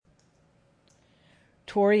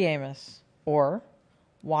Tori Amos, or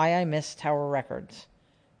Why I Miss Tower Records,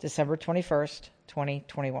 December 21st,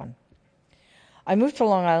 2021. I moved to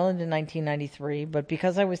Long Island in 1993, but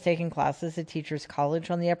because I was taking classes at Teachers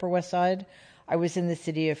College on the Upper West Side, I was in the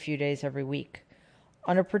city a few days every week.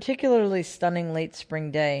 On a particularly stunning late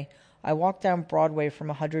spring day, I walked down Broadway from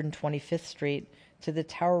 125th Street to the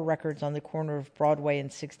Tower Records on the corner of Broadway and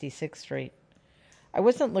 66th Street. I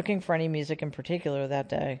wasn't looking for any music in particular that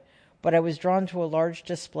day, but I was drawn to a large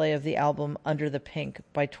display of the album Under the Pink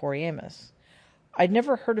by Tori Amos. I'd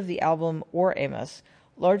never heard of the album or Amos,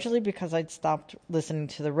 largely because I'd stopped listening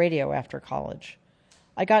to the radio after college.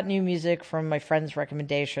 I got new music from my friends'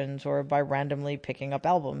 recommendations or by randomly picking up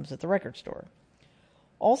albums at the record store.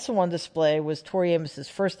 Also on display was Tori Amos's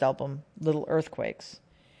first album, Little Earthquakes.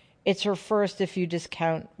 It's her first if you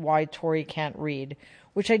discount Why Tori Can't Read,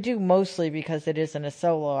 which I do mostly because it isn't a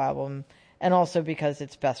solo album and also because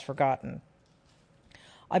it's best forgotten.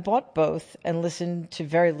 I bought both and listened to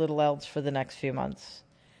very little else for the next few months.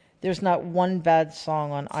 There's not one bad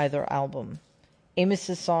song on either album.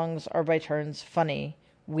 Amos's songs are by turns funny,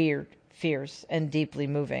 weird, fierce, and deeply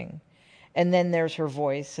moving. And then there's her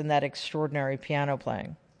voice and that extraordinary piano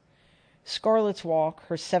playing. Scarlet's Walk,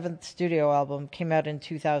 her seventh studio album, came out in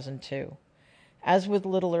 2002. As with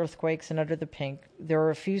Little Earthquakes and Under the Pink, there are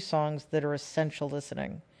a few songs that are essential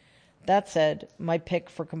listening. That said, my pick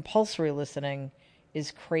for compulsory listening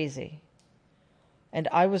is Crazy. And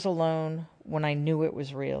I was alone when I knew it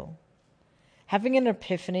was real. Having an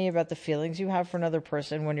epiphany about the feelings you have for another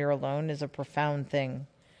person when you're alone is a profound thing.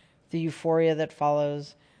 The euphoria that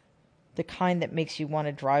follows, the kind that makes you want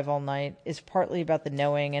to drive all night, is partly about the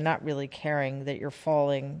knowing and not really caring that you're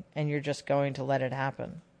falling and you're just going to let it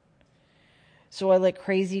happen. So I let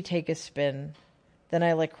Crazy take a spin, then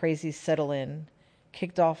I let Crazy settle in,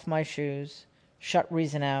 kicked off my shoes, shut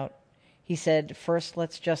reason out. He said, "First,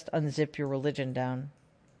 let's just unzip your religion down."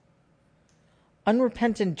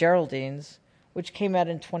 Unrepentant Geraldines, which came out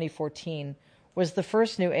in 2014, was the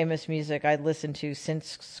first new Amos music I'd listened to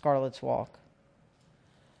since Scarlet's Walk.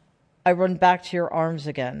 I run back to your arms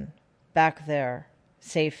again, back there,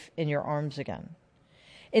 safe in your arms again.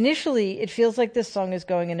 Initially, it feels like this song is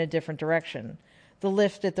going in a different direction. The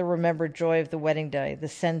lift at the remembered joy of the wedding day, the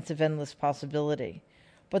sense of endless possibility.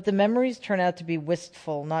 But the memories turn out to be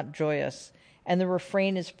wistful, not joyous, and the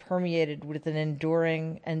refrain is permeated with an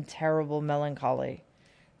enduring and terrible melancholy.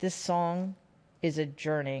 This song is a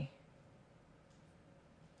journey.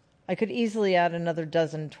 I could easily add another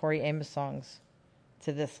dozen Tori Amos songs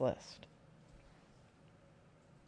to this list.